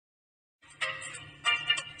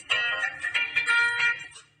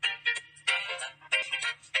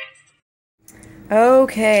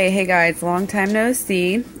Okay, hey guys, long time no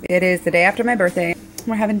see. It is the day after my birthday.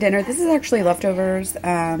 We're having dinner. This is actually leftovers.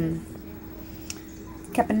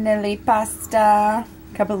 Caponelli pasta,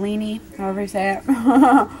 capellini, however you say it.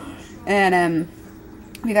 And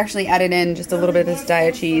we've actually added in just a little bit of this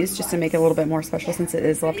Daiya cheese just to make it a little bit more special since it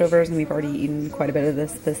is leftovers and we've already eaten quite a bit of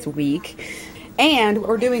this week. And what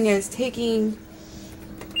we're doing is taking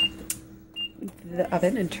the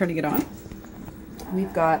oven and turning it on.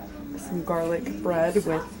 We've got some garlic bread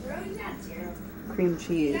with cream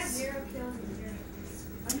cheese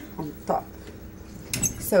on top.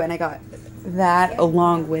 So, and I got that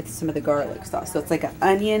along with some of the garlic sauce. So it's like an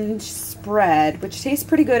onion spread, which tastes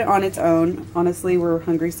pretty good on its own. Honestly, we're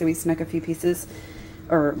hungry, so we snuck a few pieces,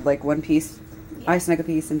 or like one piece. I snuck a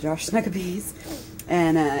piece and Josh snuck a piece.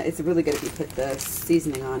 And it's really good if you put the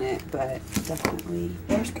seasoning on it, but definitely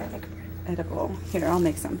there's garlic bread edible. Here, I'll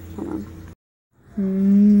make some. Hold on.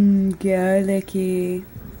 Garlicky.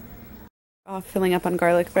 Off filling up on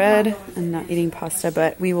garlic bread and not eating pasta,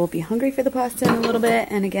 but we will be hungry for the pasta in a little bit.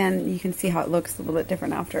 And again, you can see how it looks a little bit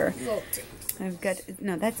different after. I've got,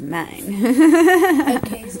 no, that's mine.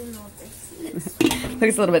 Okay, so no,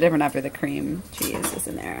 looks a little bit different after the cream cheese is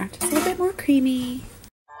in there. Just a little bit more creamy.